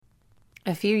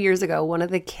A few years ago, one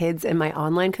of the kids in my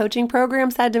online coaching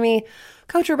program said to me,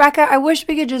 Coach Rebecca, I wish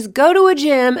we could just go to a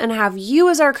gym and have you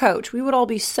as our coach. We would all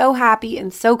be so happy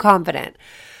and so confident.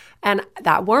 And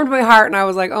that warmed my heart. And I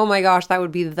was like, oh my gosh, that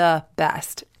would be the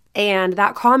best. And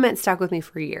that comment stuck with me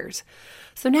for years.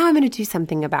 So now I'm going to do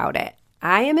something about it.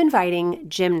 I am inviting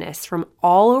gymnasts from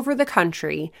all over the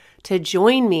country to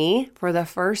join me for the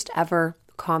first ever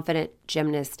Confident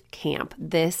Gymnast Camp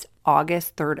this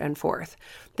August 3rd and 4th.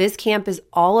 This camp is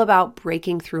all about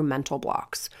breaking through mental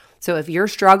blocks. So if you're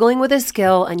struggling with a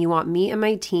skill and you want me and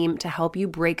my team to help you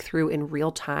break through in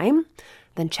real time,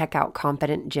 then check out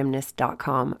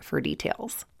confidentgymnast.com for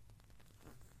details.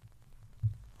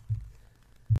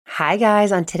 Hi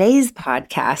guys, on today's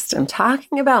podcast, I'm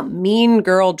talking about mean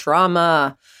girl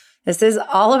drama. This is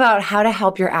all about how to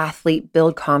help your athlete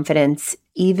build confidence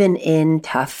even in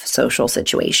tough social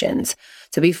situations.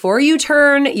 So before you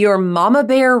turn your mama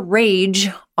bear rage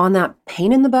on that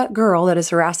pain in the butt girl that is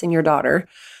harassing your daughter,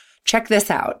 check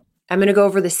this out. I'm going to go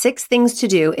over the 6 things to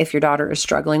do if your daughter is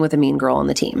struggling with a mean girl on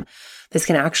the team. This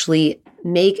can actually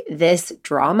make this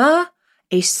drama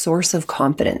a source of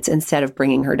confidence instead of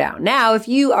bringing her down. Now, if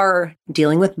you are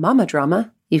dealing with mama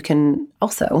drama, you can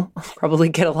also probably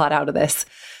get a lot out of this.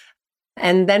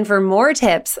 And then for more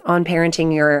tips on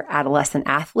parenting your adolescent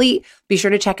athlete, be sure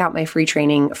to check out my free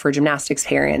training for gymnastics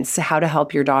parents, how to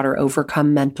help your daughter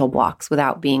overcome mental blocks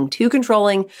without being too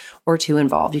controlling or too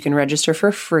involved. You can register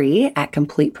for free at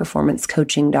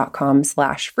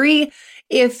completeperformancecoaching.com/free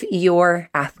if your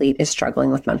athlete is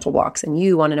struggling with mental blocks and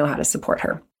you want to know how to support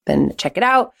her. Then check it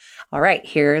out. All right,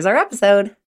 here's our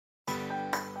episode.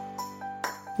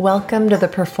 Welcome to the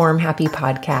Perform Happy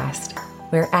podcast,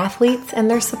 where athletes and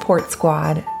their support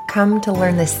squad come to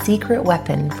learn the secret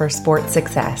weapon for sports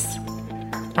success.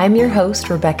 I'm your host,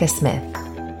 Rebecca Smith.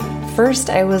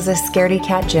 First, I was a scaredy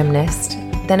cat gymnast,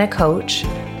 then a coach.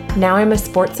 Now I'm a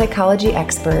sports psychology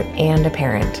expert and a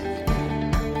parent.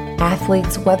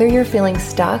 Athletes, whether you're feeling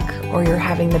stuck or you're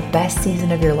having the best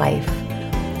season of your life,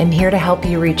 I'm here to help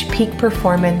you reach peak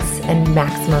performance and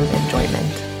maximum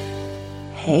enjoyment.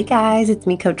 Hey guys, it's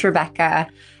me, Coach Rebecca.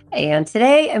 And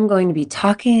today I'm going to be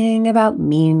talking about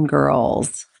mean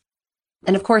girls.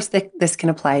 And of course, this can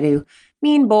apply to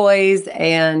mean boys,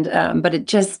 but it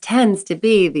just tends to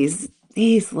be these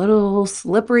little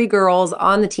slippery girls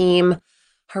on the team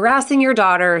harassing your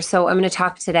daughter. So I'm going to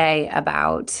talk today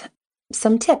about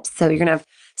some tips. So you're going to have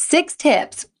 6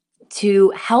 tips to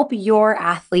help your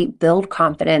athlete build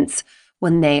confidence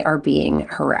when they are being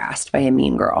harassed by a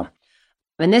mean girl.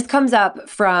 And this comes up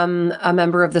from a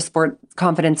member of the Sport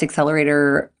Confidence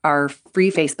Accelerator, our free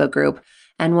Facebook group.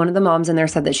 And one of the moms in there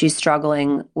said that she's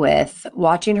struggling with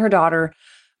watching her daughter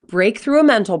break through a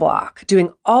mental block,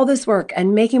 doing all this work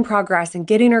and making progress and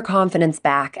getting her confidence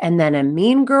back. And then a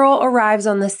mean girl arrives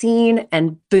on the scene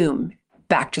and boom,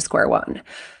 back to square one,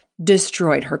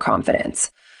 destroyed her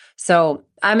confidence. So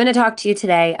I'm going to talk to you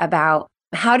today about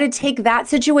how to take that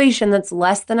situation that's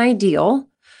less than ideal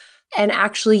and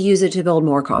actually use it to build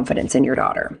more confidence in your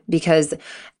daughter, because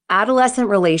adolescent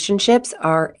relationships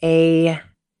are a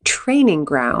training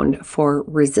ground for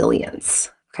resilience.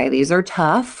 Okay, these are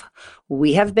tough.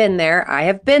 We have been there. I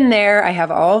have been there. I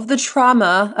have all of the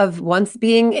trauma of once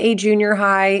being a junior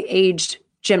high aged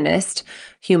gymnast,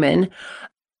 human.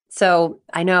 So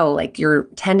I know like your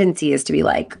tendency is to be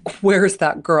like, where's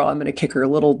that girl? I'm going to kick her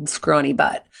little scrawny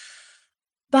butt.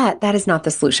 But that is not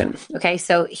the solution. Okay,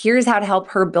 so here's how to help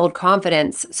her build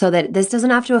confidence so that this doesn't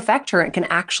have to affect her. It can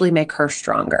actually make her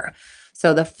stronger.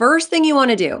 So the first thing you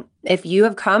want to do, if you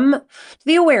have come to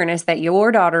the awareness that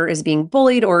your daughter is being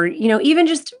bullied or, even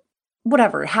just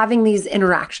whatever, having these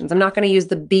interactions, I'm not going to use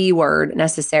the B word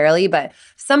necessarily, but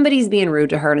somebody's being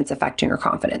rude to her and it's affecting her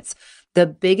confidence. The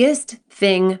biggest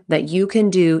thing that you can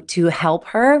do to help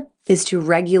her is to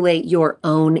regulate your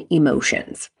own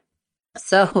emotions.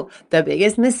 So the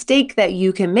biggest mistake that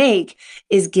you can make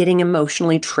is getting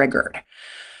emotionally triggered.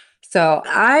 So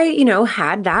I,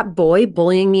 had that boy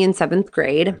bullying me in 7th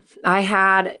grade. I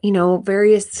had,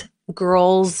 various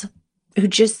girls who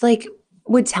just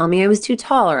would tell me I was too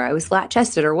tall or I was flat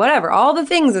chested or whatever, all the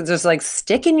things that just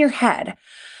stick in your head.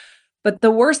 But the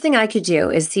worst thing I could do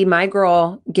is see my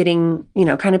girl getting,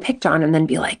 kind of picked on and then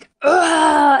be like,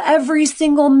 ugh, every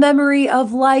single memory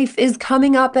of life is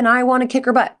coming up and I want to kick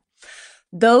her butt.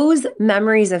 Those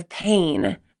memories of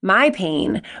pain, my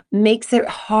pain, makes it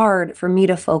hard for me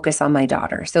to focus on my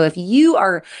daughter. So if you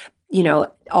are,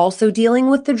 also dealing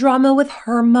with the drama with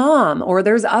her mom, or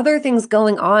there's other things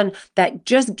going on that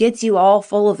just gets you all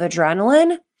full of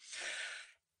adrenaline,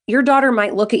 your daughter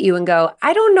might look at you and go,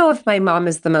 I don't know if my mom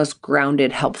is the most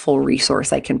grounded, helpful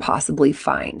resource I can possibly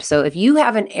find. So if you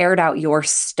haven't aired out your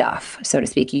stuff, so to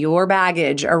speak, your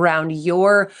baggage around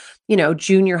your,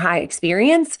 junior high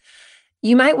experience,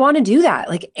 you might want to do that.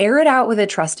 Like air it out with a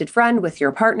trusted friend, with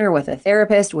your partner, with a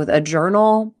therapist, with a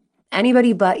journal,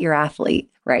 anybody but your athlete,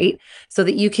 right? So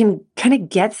that you can kind of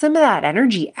get some of that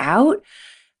energy out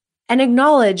and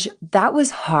acknowledge that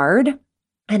was hard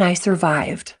and I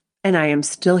survived. And I am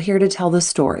still here to tell the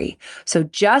story. So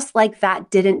just like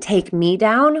that didn't take me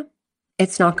down,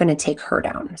 it's not going to take her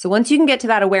down. So once you can get to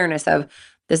that awareness of,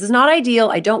 this is not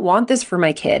ideal. I don't want this for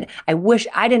my kid. I wish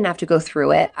I didn't have to go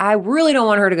through it. I really don't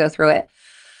want her to go through it.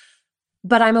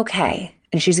 But I'm okay.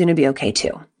 And she's going to be okay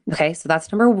too. Okay. So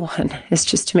that's number one, is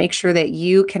just to make sure that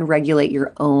you can regulate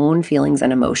your own feelings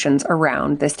and emotions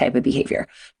around this type of behavior.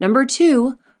 Number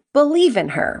two, believe in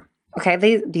her.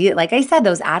 Okay, like I said,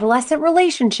 those adolescent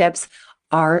relationships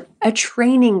are a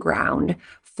training ground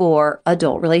for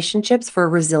adult relationships, for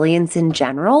resilience in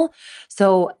general.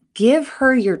 So give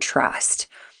her your trust.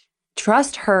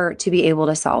 Trust her to be able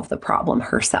to solve the problem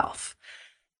herself.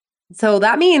 So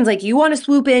that means like you want to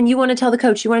swoop in, you want to tell the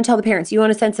coach, you want to tell the parents, you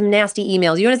want to send some nasty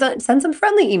emails, you want to send some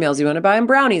friendly emails, you want to buy them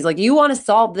brownies, like you want to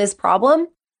solve this problem.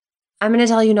 I'm going to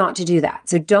tell you not to do that.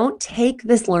 So don't take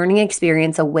this learning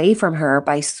experience away from her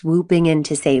by swooping in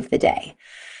to save the day.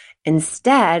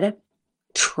 Instead,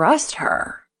 trust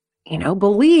her,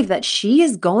 believe that she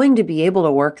is going to be able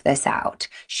to work this out.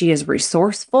 She is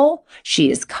resourceful. She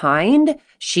is kind.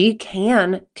 She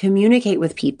can communicate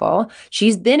with people.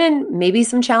 She's been in maybe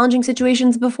some challenging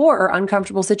situations before or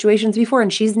uncomfortable situations before,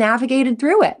 and she's navigated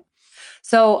through it.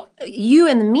 So you,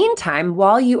 in the meantime,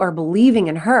 while you are believing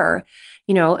in her,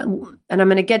 and I'm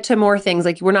going to get to more things,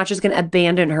 like we're not just going to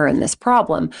abandon her in this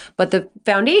problem, but the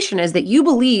foundation is that you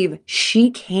believe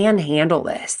she can handle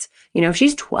this. If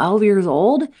she's 12 years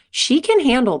old, she can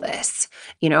handle this.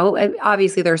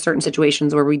 Obviously there are certain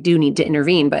situations where we do need to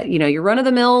intervene, but your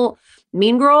run-of-the-mill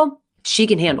mean girl, she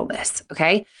can handle this.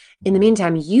 Okay. In the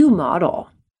meantime, you model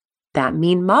that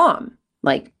mean mom.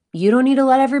 Like, you don't need to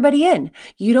let everybody in.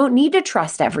 You don't need to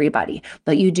trust everybody,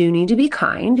 but you do need to be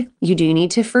kind. You do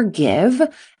need to forgive.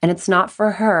 And it's not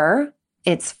for her,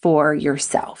 it's for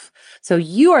yourself. So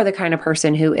you are the kind of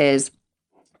person who is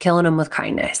killing them with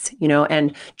kindness,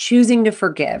 and choosing to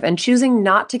forgive and choosing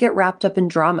not to get wrapped up in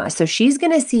drama. So she's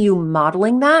going to see you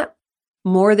modeling that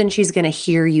more than she's going to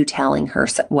hear you telling her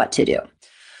what to do.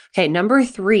 Okay, number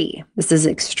 3, this is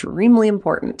extremely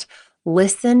important.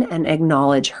 Listen and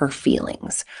acknowledge her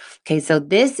feelings. Okay, so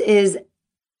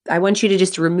I want you to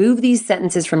just remove these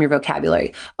sentences from your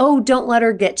vocabulary. Oh, don't let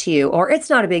her get to you, or it's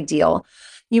not a big deal.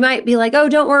 You might be like, oh,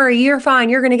 don't worry, you're fine,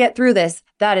 you're going to get through this.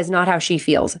 That is not how she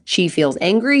feels. She feels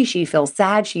angry, she feels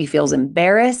sad, she feels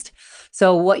embarrassed.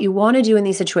 So what you want to do in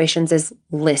these situations is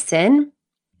listen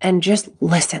and just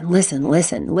listen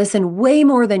way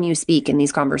more than you speak in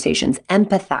these conversations.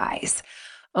 Empathize.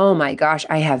 Oh my gosh,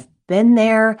 I have been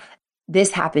there.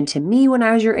 This happened to me when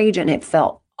I was your age and it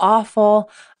felt awful.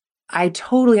 I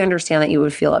totally understand that you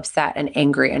would feel upset and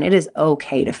angry, and it is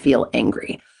okay to feel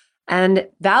angry. And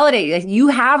validate, you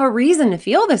have a reason to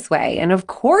feel this way. And of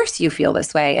course you feel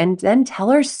this way. And then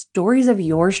tell her stories of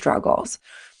your struggles.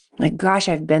 Like, gosh,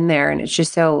 I've been there. And it's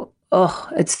just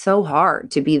it's so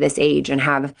hard to be this age and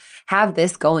have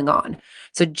this going on.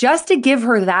 So just to give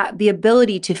her the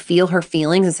ability to feel her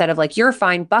feelings instead of like, you're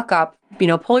fine, buck up,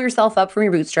 pull yourself up from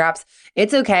your bootstraps.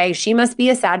 It's okay. She must be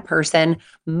a sad person.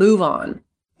 Move on.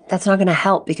 That's not going to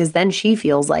help, because then she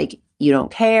feels like you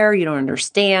don't care, you don't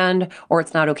understand, or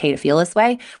it's not okay to feel this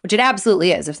way, which it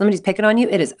absolutely is. If somebody's picking on you,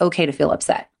 it is okay to feel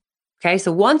upset. Okay.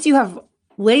 So once you have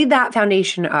laid that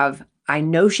foundation of, I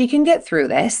know she can get through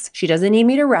this. She doesn't need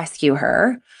me to rescue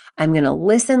her. I'm going to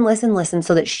listen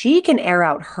so that she can air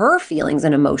out her feelings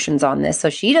and emotions on this, so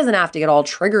she doesn't have to get all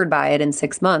triggered by it in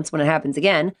 6 months when it happens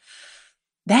again.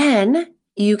 Then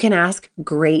you can ask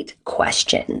great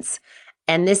questions.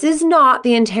 And this is not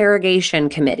the interrogation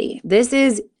committee. This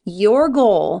is your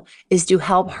goal is to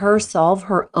help her solve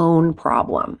her own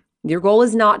problem. Your goal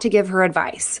is not to give her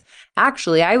advice.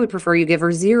 Actually, I would prefer you give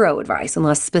her zero advice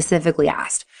unless specifically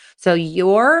asked. So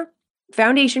your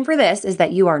foundation for this is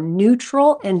that you are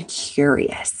neutral and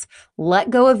curious. Let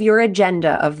go of your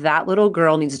agenda of that little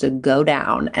girl needs to go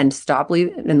down and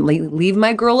leave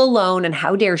my girl alone. And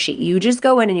how dare she? You just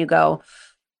go in and you go,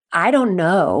 I don't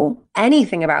know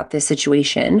anything about this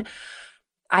situation.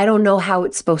 I don't know how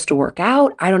it's supposed to work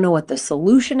out. I don't know what the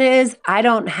solution is. I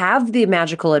don't have the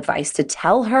magical advice to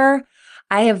tell her.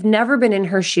 I have never been in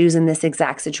her shoes in this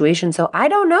exact situation, so I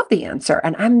don't know the answer.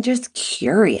 And I'm just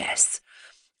curious.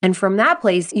 And from that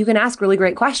place, you can ask really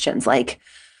great questions like,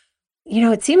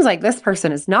 it seems like this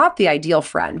person is not the ideal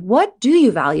friend. What do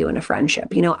you value in a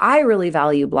friendship? I really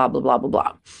value blah, blah, blah,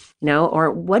 blah, blah,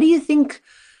 or what do you think?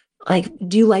 Like,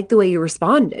 do you like the way you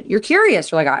responded? You're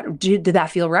curious. You're like, did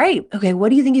that feel right? Okay, what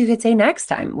do you think you could say next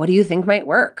time? What do you think might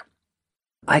work?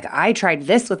 Like, I tried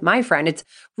this with my friend. It's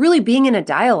really being in a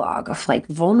dialogue of like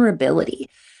vulnerability.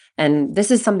 And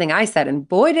this is something I said, and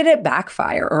boy, did it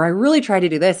backfire. Or I really tried to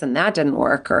do this and that didn't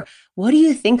work. Or what do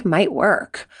you think might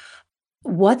work?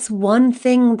 What's one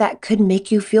thing that could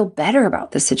make you feel better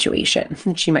about the situation?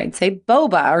 And she might say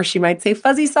boba, or she might say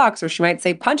fuzzy socks, or she might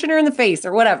say punching her in the face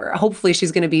or whatever. Hopefully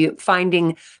she's going to be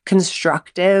finding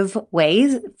constructive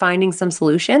ways, finding some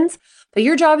solutions. But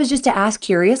your job is just to ask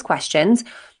curious questions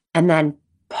and then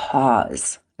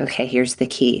pause. Okay, here's the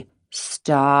key.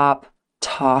 Stop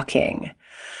talking.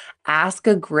 Ask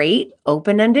a great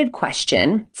open-ended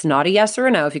question. It's not a yes or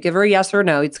a no. If you give her a yes or a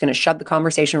no, it's going to shut the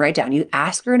conversation right down. You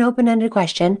ask her an open-ended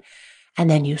question, and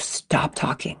then you stop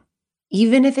talking.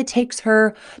 Even if it takes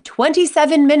her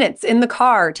 27 minutes in the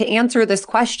car to answer this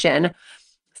question,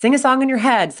 sing a song in your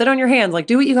head, sit on your hands, like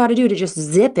do what you got to do to just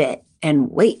zip it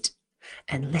and wait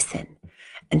and listen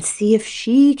and see if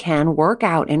she can work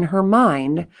out in her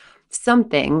mind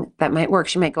something that might work.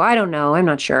 She might go, I don't know, I'm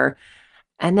not sure.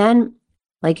 And then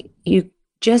you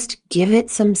just give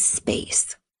it some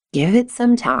space, give it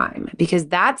some time, because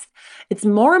it's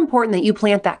more important that you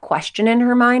plant that question in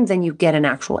her mind than you get an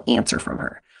actual answer from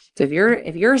her. So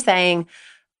if you're saying,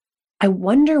 I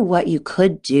wonder what you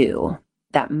could do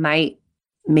that might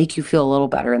make you feel a little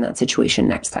better in that situation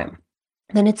next time,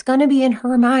 then it's going to be in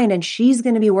her mind and she's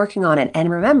going to be working on it.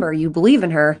 And remember, you believe in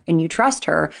her and you trust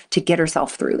her to get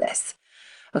herself through this.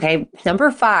 Okay. Number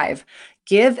 5,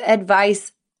 give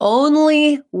advice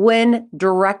only when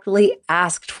directly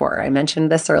asked for. I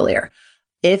mentioned this earlier.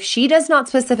 If she does not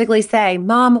specifically say,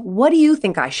 Mom, what do you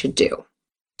think I should do?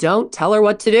 Don't tell her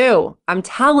what to do. I'm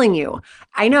telling you.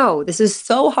 I know this is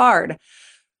so hard,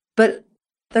 but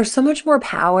there's so much more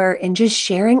power in just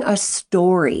sharing a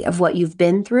story of what you've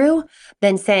been through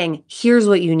than saying, here's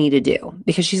what you need to do.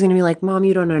 Because she's going to be like, Mom,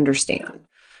 you don't understand.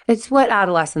 It's what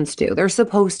adolescents do. They're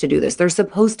supposed to do this. They're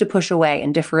supposed to push away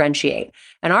and differentiate.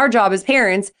 And our job as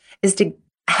parents is to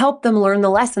help them learn the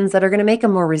lessons that are going to make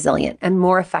them more resilient and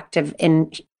more effective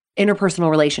in interpersonal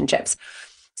relationships.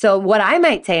 So what I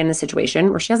might say in this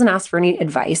situation where she hasn't asked for any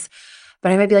advice,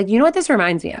 but I might be like, you know what this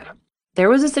reminds me of? There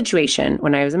was a situation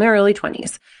when I was in my early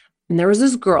 20s, and there was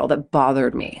this girl that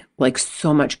bothered me like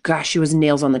so much. Gosh, she was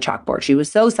nails on the chalkboard. She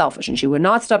was so selfish and she would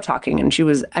not stop talking.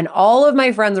 And all of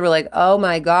my friends were like, oh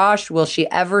my gosh, will she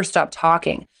ever stop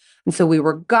talking? And so we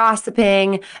were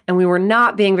gossiping and we were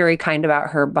not being very kind about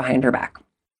her behind her back.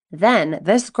 Then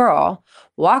this girl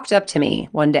walked up to me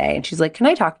one day and she's like, can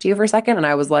I talk to you for a second? And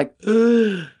I was like,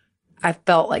 ugh. I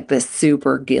felt like this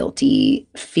super guilty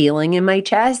feeling in my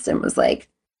chest and was like,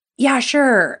 yeah,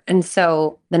 sure. And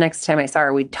so the next time I saw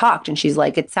her, we talked and she's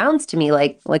like, it sounds to me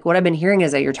like what I've been hearing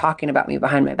is that you're talking about me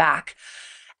behind my back.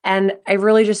 And I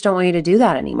really just don't want you to do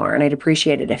that anymore. And I'd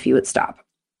appreciate it if you would stop.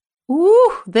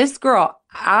 Ooh, this girl,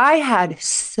 I had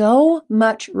so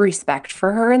much respect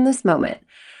for her in this moment.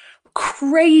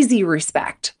 Crazy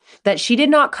respect that she did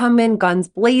not come in guns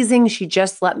blazing. She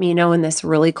just let me know in this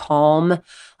really calm,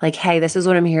 like, hey, this is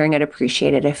what I'm hearing. I'd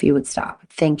appreciate it if you would stop.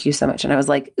 Thank you so much. And I was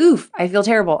like, oof, I feel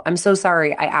terrible. I'm so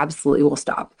sorry. I absolutely will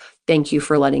stop. Thank you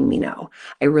for letting me know.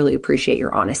 I really appreciate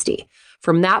your honesty.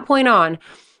 From that point on,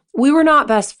 we were not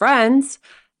best friends.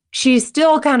 She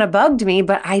still kind of bugged me,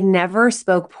 but I never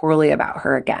spoke poorly about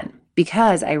her again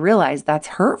because I realized that's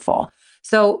hurtful.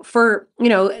 So for,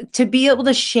 to be able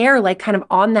to share like kind of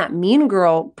on that mean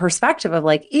girl perspective of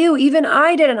like, ew, even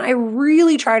I did. And I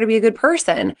really try to be a good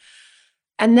person.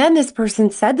 And then this person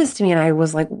said this to me and I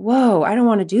was like, whoa, I don't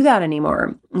want to do that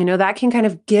anymore. That can kind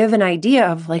of give an idea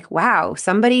of like, wow,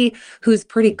 somebody who's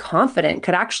pretty confident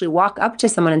could actually walk up to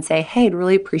someone and say, hey, I'd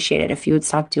really appreciate it if you would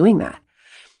stop doing that.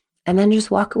 And then just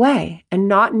walk away and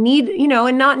not need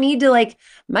to like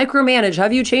micromanage.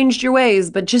 Have you changed your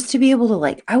ways? But just to be able to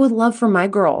like, I would love for my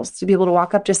girls to be able to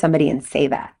walk up to somebody and say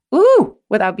that. Ooh,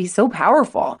 would that be so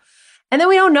powerful? And then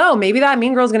we don't know. Maybe that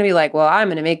mean girl's going to be like, well, I'm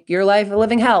going to make your life a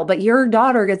living hell. But your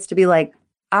daughter gets to be like,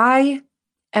 I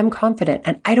am confident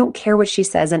and I don't care what she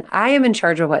says. And I am in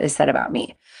charge of what is said about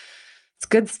me. It's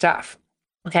good stuff.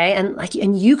 Okay.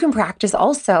 And you can practice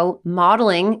also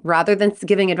modeling rather than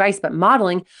giving advice, but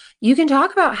modeling. You can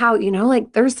talk about how,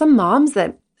 there's some moms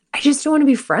that I just don't want to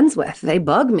be friends with. They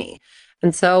bug me.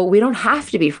 And so we don't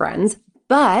have to be friends,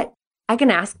 but I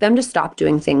can ask them to stop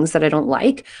doing things that I don't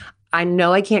like. I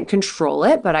know I can't control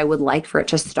it, but I would like for it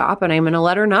to stop, and I'm going to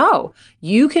let her know.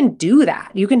 You can do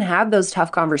that. You can have those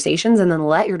tough conversations and then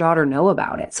let your daughter know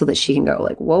about it so that she can go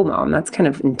like, whoa, mom, that's kind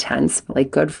of intense, but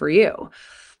like, good for you.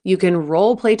 You can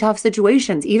role play tough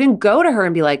situations, even go to her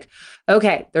and be like,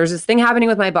 okay, there's this thing happening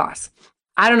with my boss.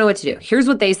 I don't know what to do. Here's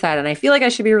what they said. And I feel like I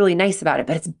should be really nice about it,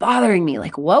 but it's bothering me.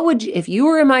 Like, what would you, if you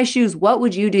were in my shoes, what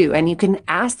would you do? And you can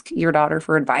ask your daughter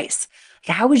for advice.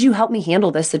 Like, how would you help me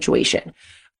handle this situation?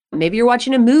 Maybe you're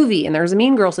watching a movie and there's a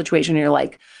mean girl situation and you're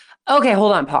like, okay,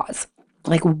 hold on, pause.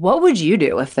 Like, what would you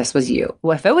do if this was you?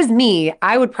 Well, if it was me,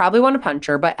 I would probably want to punch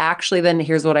her, but actually then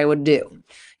here's what I would do.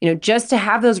 Just to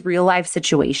have those real life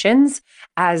situations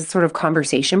as sort of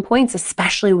conversation points,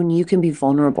 especially when you can be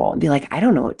vulnerable and be like, I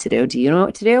don't know what to do. Do you know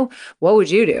what to do? What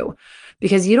would you do?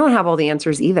 Because you don't have all the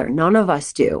answers either. None of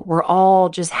us do. We're all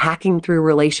just hacking through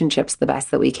relationships the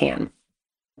best that we can.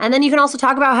 And then you can also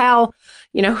talk about how,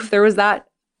 if there was that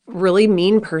really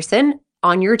mean person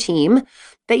on your team,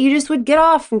 that you just would get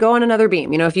off and go on another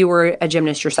beam, if you were a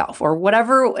gymnast yourself or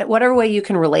whatever way you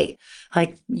can relate,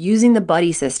 like using the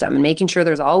buddy system and making sure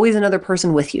there's always another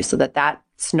person with you so that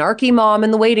snarky mom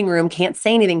in the waiting room can't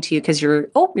say anything to you because you're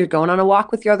going on a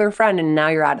walk with your other friend and now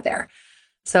you're out of there.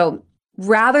 So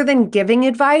rather than giving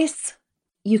advice,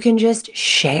 you can just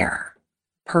share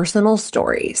personal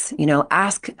stories,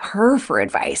 ask her for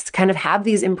advice, kind of have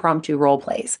these impromptu role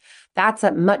plays. That's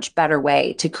a much better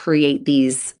way to create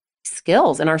these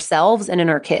skills in ourselves and in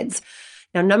our kids.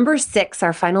 Now, number 6,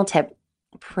 our final tip,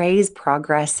 praise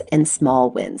progress and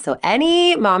small wins. So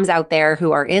any moms out there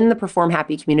who are in the Perform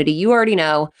Happy community, you already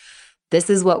know this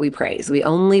is what we praise. We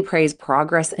only praise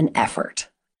progress and effort.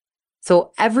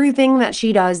 So everything that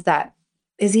she does that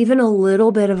is even a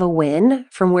little bit of a win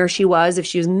from where she was, if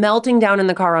she was melting down in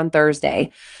the car on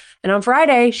Thursday, and on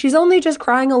Friday, she's only just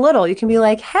crying a little, you can be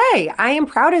like, hey, I am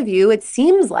proud of you. It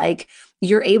seems like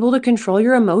you're able to control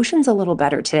your emotions a little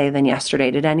better today than yesterday.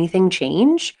 Did anything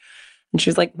change? And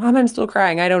she's like, Mom, I'm still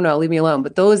crying. I don't know. Leave me alone.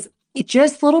 But those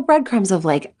just little breadcrumbs of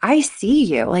like, I see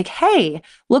you. Like, hey,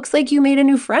 looks like you made a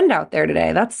new friend out there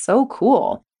today. That's so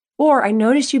cool. Or I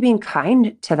noticed you being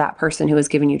kind to that person who was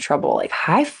giving you trouble. Like,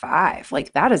 high five.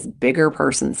 Like, that is bigger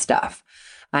person stuff.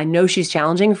 I know she's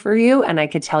challenging for you, and I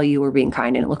could tell you were being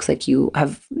kind, and it looks like you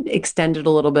have extended a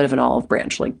little bit of an olive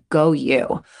branch. Like, go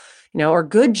you. Or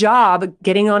good job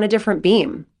getting on a different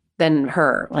beam than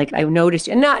her. Like, I've noticed,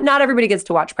 and not everybody gets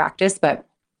to watch practice, but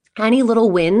any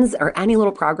little wins or any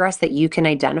little progress that you can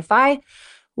identify,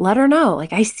 let her know.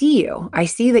 Like, I see you. I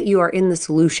see that you are in the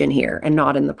solution here and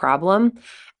not in the problem.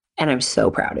 And I'm so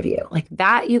proud of you. Like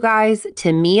that, you guys,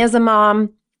 to me as a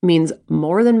mom, means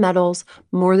more than medals,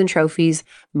 more than trophies,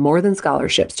 more than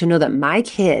scholarships, to know that my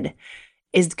kid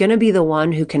is going to be the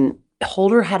one who can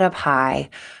hold her head up high,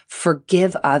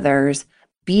 forgive others,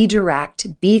 be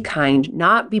direct, be kind,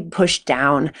 not be pushed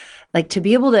down, like to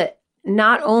be able to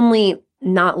not only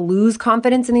not lose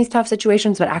confidence in these tough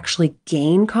situations, but actually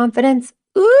gain confidence.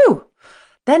 Ooh,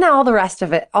 then all the rest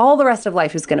of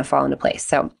life is going to fall into place.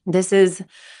 So this is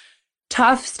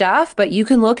tough stuff, but you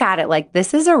can look at it like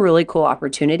this is a really cool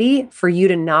opportunity for you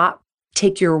to not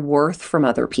take your worth from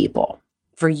other people,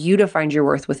 for you to find your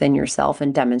worth within yourself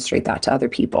and demonstrate that to other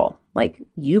people. Like,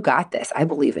 you got this. I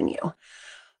believe in you. All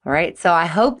right. So I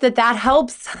hope that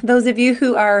helps those of you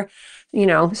who are,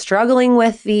 struggling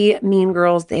with the mean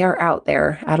girls. They are out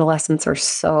there. Adolescents are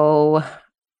so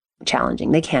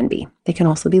challenging. They can be. They can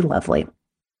also be lovely.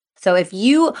 So if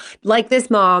you, like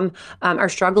this mom, are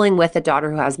struggling with a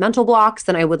daughter who has mental blocks,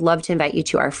 then I would love to invite you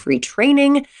to our free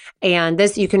training. And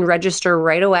this, you can register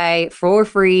right away for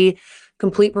free,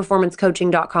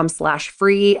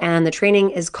 completeperformancecoaching.com/free. And the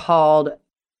training is called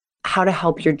How to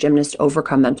Help Your Gymnast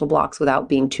Overcome Mental Blocks Without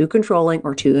Being Too Controlling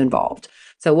or Too Involved.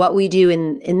 So what we do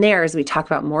in there is we talk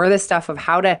about more of this stuff of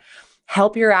how to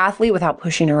help your athlete without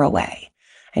pushing her away.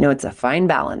 I know it's a fine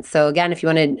balance. So again, if you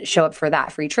want to show up for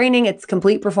that free training, it's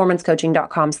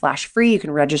completeperformancecoaching.com/free. You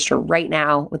can register right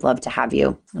now. Would love to have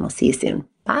you. And I'll see you soon.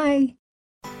 Bye.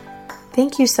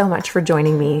 Thank you so much for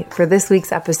joining me for this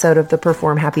week's episode of the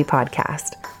Perform Happy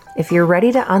podcast. If you're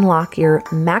ready to unlock your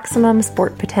maximum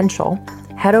sport potential,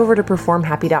 head over to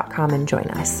performhappy.com and join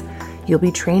us. You'll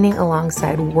be training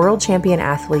alongside world champion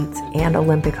athletes and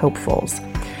Olympic hopefuls.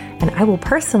 And I will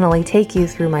personally take you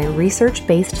through my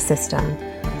research-based system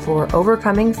for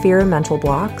overcoming fear and mental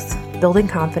blocks, building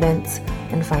confidence,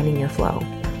 and finding your flow.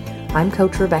 I'm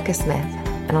Coach Rebecca Smith,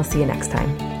 and I'll see you next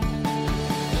time.